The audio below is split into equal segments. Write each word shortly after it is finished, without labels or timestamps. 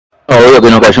Obvio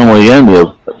que no cayó muy bien,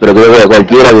 digo, pero creo que a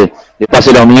cualquiera que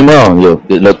pase lo mismo, digo,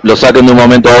 que lo saquen de un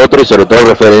momento a otro y sobre todo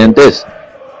referentes,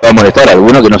 va a molestar.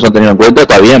 Algunos que no son tenidos en cuenta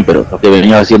está bien, pero los que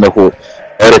venían haciendo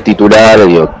jugadores titulares,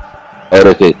 digo,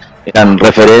 jugadores que eran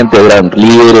referentes, eran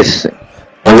líderes,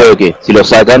 obvio que si lo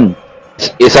sacan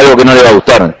es algo que no le va a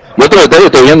gustar. Y otro detalle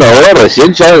estoy viendo ahora,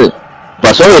 recién ya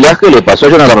pasó a Velázquez, le pasó a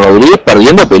Jonathan Rodríguez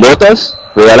perdiendo pelotas,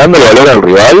 regalando el valor al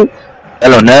rival. A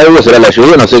los nervios, será la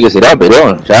lluvia, no sé qué será,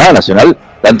 pero ya Nacional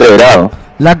está entreverado.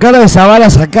 La cara de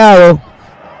Zavala sacado,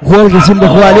 un jugador que siempre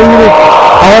juega libre,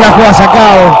 ahora juega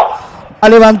sacado. A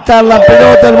levantar la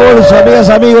pelota, el bolso, amigas,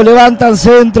 amigos, levanta el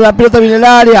centro, la pelota viene al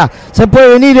área, se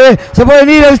puede venir,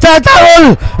 está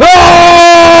gol.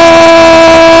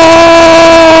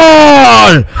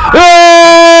 ¡Gol! ¡Gol!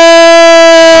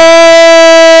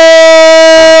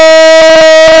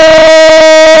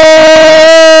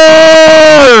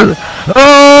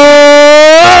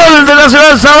 ¡Gol de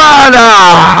Nacional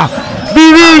Zavala!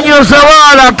 Viviño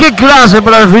Zavala, qué clase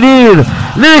para definir.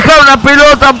 Le dejaron la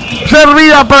pelota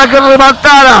servida para que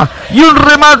rematara. Y un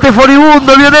remate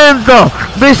furibundo, violento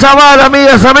de Zavala,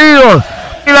 amigas, amigos,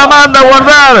 que la manda a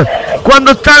guardar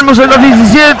cuando estamos en los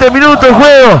 17 minutos de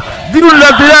juego. De un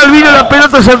lateral vino la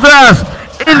pelota hacia atrás.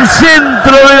 El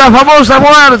centro de la famosa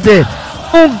muerte.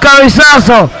 Un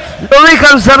cabezazo. Lo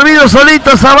dejan servido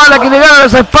solito a Zavala, que le gana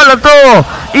esa espalda todo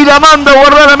y la manda a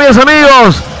guardar, amigas,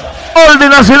 amigos. Gol de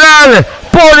Nacional.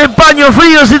 Pone paño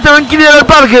frío si tranquilidad del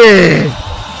parque.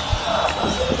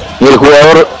 Y el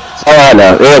jugador Zavala,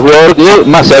 el jugador que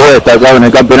más se había destacado en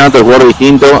el campeonato, el jugador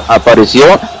distinto, apareció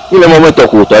y en el momento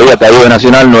justo, había caído de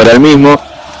Nacional, no era el mismo,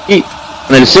 y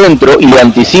en el centro y el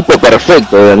anticipo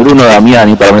perfecto de Bruno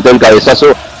Damiani para meter el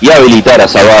cabezazo y habilitar a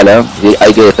Zavala,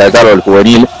 hay que destacarlo del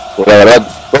juvenil, porque la verdad,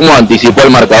 como anticipó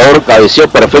el marcador, cabeceó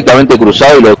perfectamente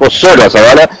cruzado y lo dejó solo a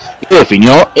Zavala, y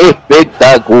definió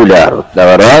espectacular, la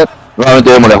verdad.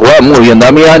 Nuevamente vemos la jugada, muy bien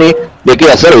Damiani, le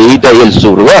queda servidita y el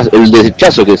surgazo, el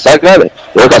derechazo que saca,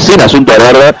 lo deja sin asunto a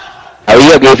Lerda.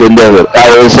 Había que defender, a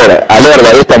vencer a Lerda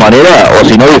de esta manera, o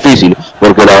si no difícil,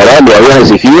 porque la verdad lo habían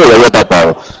exigido y lo había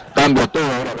tapado. Cambio todo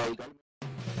ahora radical.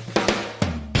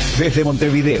 Desde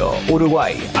Montevideo,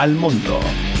 Uruguay, al mundo,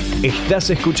 estás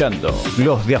escuchando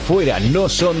Los de Afuera no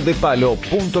son de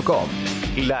palo.com,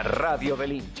 la radio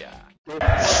del hincha.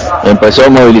 Empezó a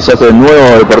movilizarse de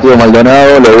nuevo Deportivo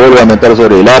Maldonado, lo vuelve a meter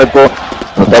sobre el arco.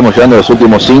 Nos estamos llegando a los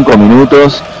últimos 5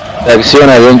 minutos.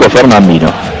 Reacciona Edenco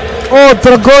Fernandino.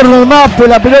 Otro córner más, pero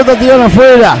la pelota tirada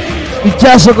afuera.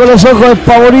 Pichazo con los ojos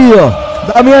despavoridos.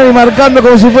 Damiani marcando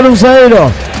como si fuera un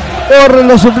zaguero. Corren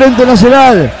los suplentes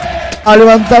Nacional a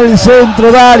levantar el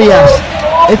centro de Arias.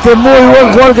 Este es muy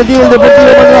buen jugador que tiene el Deportivo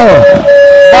Maldonado.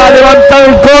 Va a levantar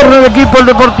el córner el equipo del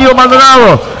Deportivo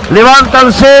Maldonado. Levanta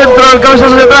el centro, el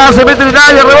cabezazo de atrás, se mete en el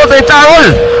área, rebota y está,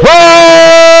 gol. ¡Gol!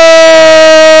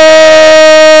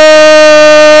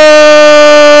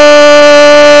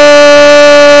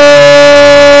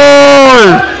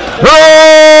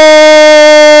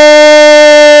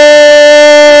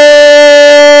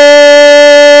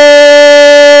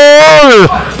 ¡Gol!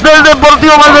 Del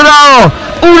Deportivo Maldonado.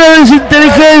 Una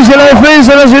desinteligencia en la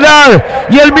defensa nacional.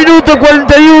 Y al minuto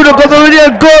 41, cuando venía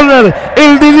el córner,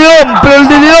 el de León, pero el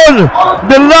de León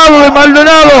del lado de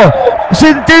Maldonado,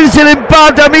 sentencia el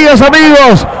empate, amigas,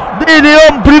 amigos, de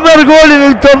León, primer gol en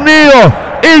el torneo,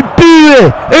 el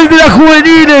pibe, el de las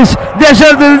juveniles, de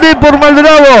ayer del Depor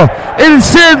Maldonado, el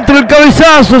centro, el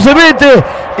cabezazo, se mete,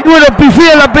 y bueno,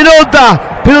 pifea la pelota,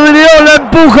 pero de León la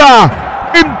empuja,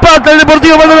 empata el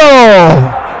Deportivo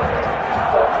Maldonado.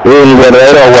 El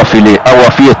verdadero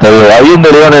aguafiesta,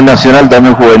 habiendo León en Nacional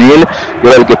también juvenil, que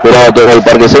era el que esperaba todo el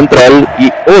Parque Central,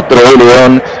 y otro de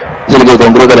León es el que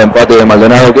concreta el empate de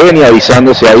Maldonado, que venía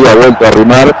avisando, se había vuelto a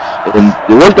arrimar,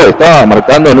 de vuelta estaba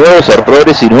marcando nuevos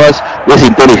errores y nuevas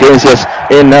desinteligencias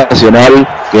en Nacional,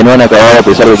 que no han acabado a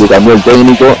pesar de que cambió el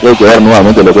técnico. Hay que ver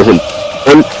nuevamente lo que es el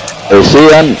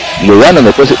desean, le ganan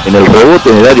después en el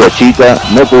rebote en el área chica,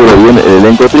 no cubre bien el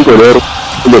elenco tricolor.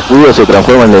 El descuido se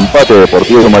transforma en el empate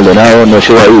Deportivo Maldonado, no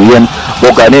llega ahí bien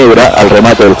Bocanegra al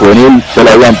remate del juvenil, ya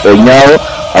lo habían peinado,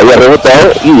 había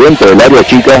rebotado y dentro del área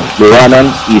chica le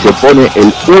ganan y se pone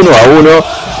el 1-1.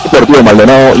 Deportivo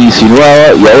Maldonado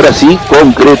insinuaba y ahora sí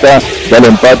concreta ya el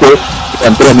empate.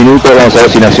 En 3 minutos, vamos a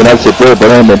ver si Nacional se puede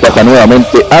poner en ventaja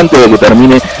nuevamente antes de que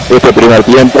termine este primer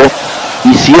tiempo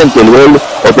y siente el gol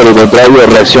o por el contrario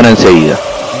reacciona enseguida.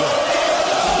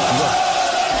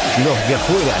 Los de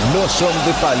afuera no son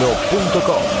de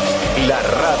palo.com, la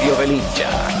radio del hincha.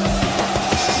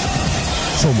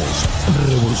 Somos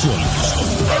revolución.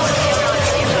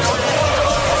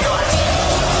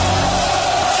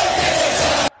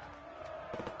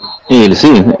 Y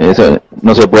sí, eso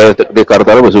no se puede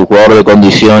descartar porque es un jugador de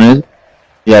condiciones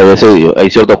y a veces hay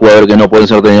ciertos jugadores que no pueden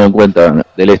ser tenidos en cuenta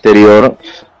del exterior.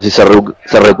 Si se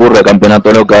recurre al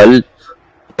campeonato local,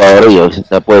 ahora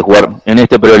se puede jugar en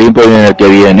este preolímpico y en el que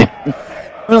viene.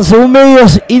 Bueno, según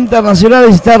medios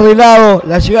internacionales está arreglado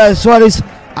la llegada de Suárez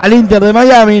al Inter de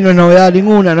Miami, no es novedad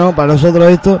ninguna, ¿no? Para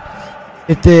nosotros esto.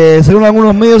 Según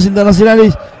algunos medios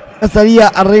internacionales ya estaría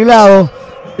arreglado.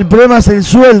 El problema es el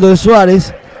sueldo de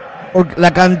Suárez, por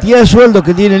la cantidad de sueldos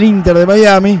que tiene el Inter de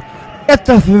Miami.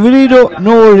 Hasta febrero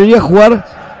no volvería a jugar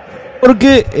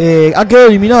porque ha quedado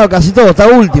eliminado casi todo, hasta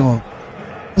último.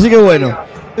 Así que bueno,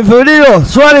 en febrero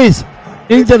Suárez,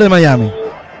 el Inter de Miami.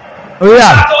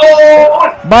 Olvidar.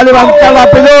 Va a levantar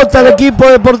la pelota el equipo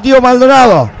Deportivo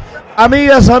Maldonado.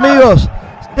 Amigas, amigos,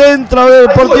 centro de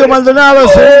Deportivo Maldonado,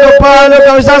 segundo palo,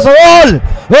 cabezazo, ¡gol!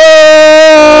 ¡Gol!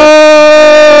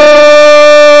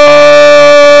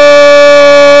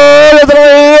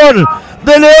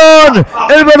 De León,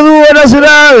 el verdugo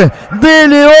nacional, de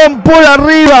León por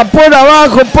arriba, por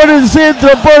abajo, por el centro,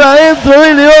 por adentro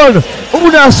de León,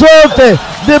 un azote,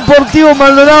 Deportivo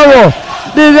Maldonado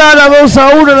le gana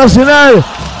 2-1 Nacional,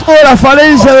 toda la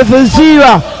falencia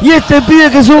defensiva y este pibe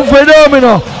que es un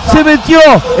fenómeno, se metió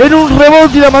en un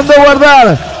rebote y la mandó a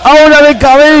guardar, ahora de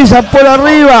cabeza por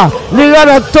arriba, le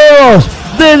gana a todos,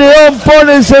 de León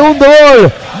pone el segundo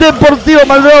gol, Deportivo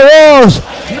Maldonado 2,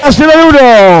 Nacional 1.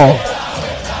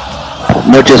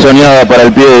 Noche soñada para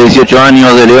el pibe de 18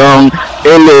 años de León,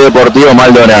 el de Deportivo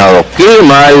Maldonado. Qué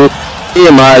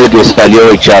mal que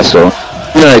salió el Chazo.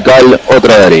 Una de cal,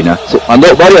 otra de arena. Se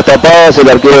mandó varias tapadas el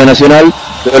arquero de Nacional,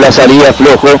 pero la salida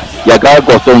flojo y acá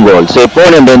costó un gol. Se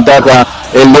pone en ventaja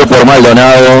el Deportivo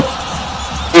Maldonado.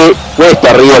 Y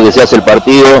cuesta arriba que se hace el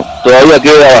partido. Todavía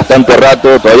queda bastante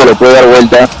rato, todavía lo puede dar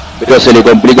vuelta, pero se le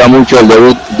complica mucho el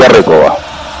debut de Recoba.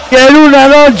 Y en una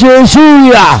noche de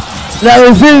lluvia, la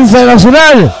defensa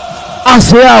nacional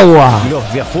hace agua.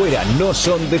 Los de afuera no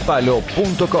son de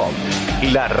palo.com,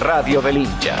 la radio del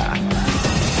hincha.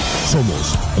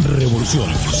 Somos Revolución.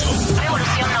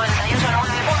 Revolución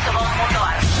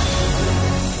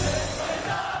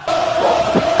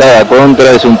 98.9.ar. Cada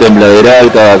contra es un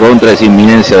tembladeral, cada contra es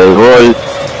inminencia del gol,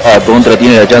 cada contra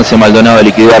tiene la chance Maldonado de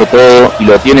liquidar todo y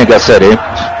lo tiene que hacer,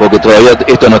 porque todavía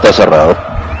esto no está cerrado.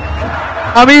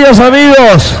 Amigos,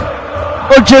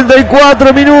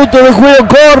 84 minutos de juego,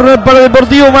 córner para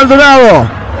Deportivo Maldonado,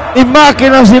 es más que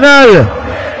Nacional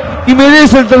y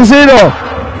merece el tercero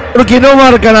porque no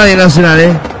marca nadie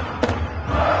Nacional.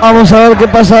 Vamos a ver qué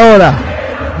pasa ahora.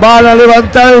 Van a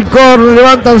levantar el córner,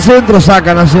 levanta el centro,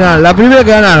 saca Nacional, la primera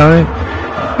que ganaron.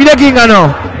 Mira quién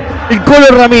ganó, el Cole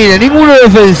Ramírez, ninguno de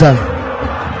defensa.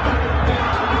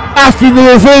 Casting de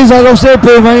defensa los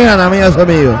Céspedes mañana, amigas,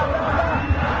 amigos.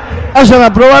 Vayan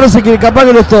a probarse que capaz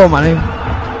que los toman.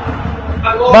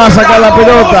 Va a sacar la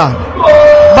pelota.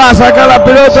 Va a sacar la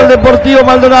pelota el Deportivo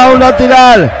Maldonado, un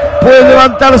lateral. Puede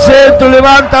levantar centro,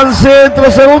 levantan centro,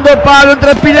 segundo palo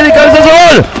entre Spinelli y cabezazo,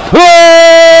 ¡gol! ¡Gol!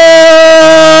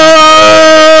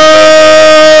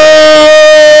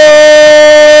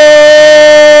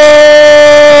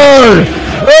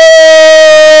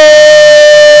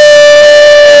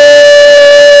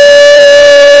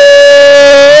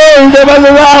 ¡Gol de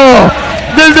Maldonado!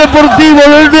 Del Deportivo,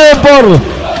 del Depor.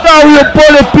 Claudio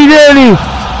Paul Spinelli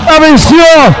cabeció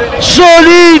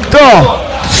solito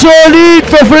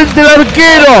frente al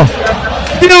arquero,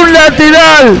 tiene un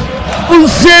lateral, un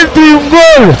centro y un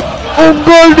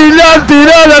gol de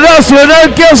lateral a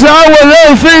Nacional que hace agua en la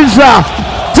defensa,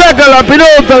 saca la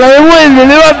pelota, la devuelve,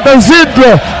 levanta el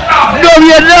centro, no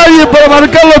había nadie para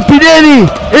marcarlo Spinelli,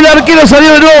 el arquero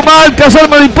salió de nuevo mal, cazar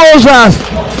mariposas.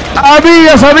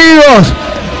 Amigas, amigos,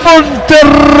 un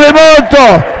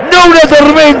terremoto, no una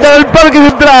tormenta en el Parque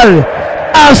Central,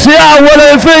 hace agua la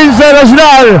defensa de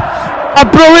Nacional,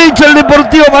 aprovecha el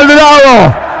Deportivo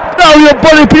Maldonado, Claudio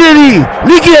Paul Spinelli,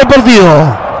 liquida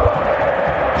Deportivo.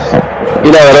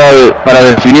 Y la verdad, para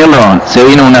definirlo, se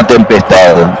vino una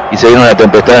tempestad, y se vino una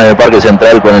tempestad en el Parque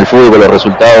Central con el fútbol, con los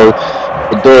resultados,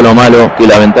 con todo lo malo que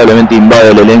lamentablemente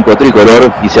invade el elenco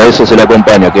tricolor, y si a eso se le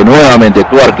acompaña que nuevamente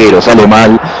tu arquero sale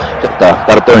mal, ya está,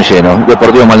 cartón lleno.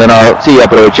 Deportivo Maldonado sigue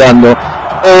aprovechando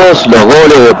todos los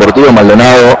goles de Deportivo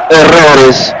Maldonado,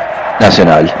 errores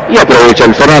Nacional, y aprovecha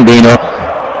el Fernandino,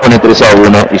 pone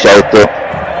 3-1 y ya esto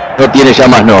no tiene ya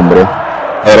más nombre.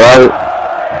 La verdad,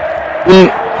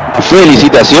 una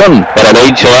felicitación para la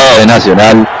hinchada de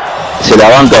Nacional, se la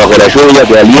banca bajo la lluvia,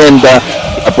 que alienta,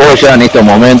 apoya en estos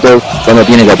momentos cuando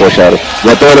tiene que apoyar, y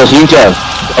a todos los hinchas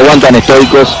aguantan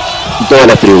estoicos en todas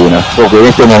las tribunas, porque en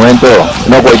este momento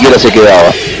no cualquiera se quedaba.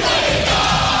 Amigos,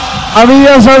 amigos,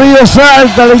 Amigas, amigos,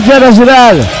 salta la hinchada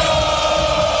Nacional.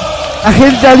 La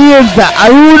gente alienta.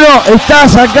 Alguno está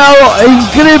sacado e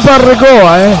increpa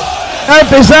Recoba, Ya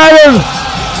empezaron.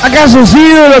 Acá se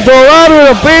ídolo, todo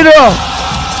bárbaro, pero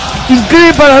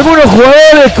increpan algunos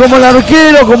jugadores como el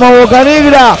arquero, como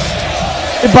Bocanegra.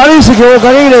 Me parece que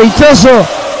Bocanegra y Chazo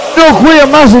no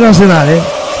juegan más en Nacional,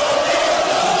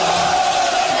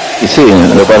 Y sí,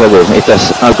 lo que pasa es que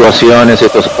estas actuaciones,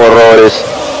 estos horrores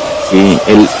y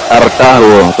el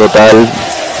hartazgo total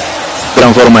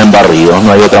transforma en barrido,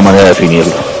 no hay otra manera de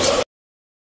definirlo.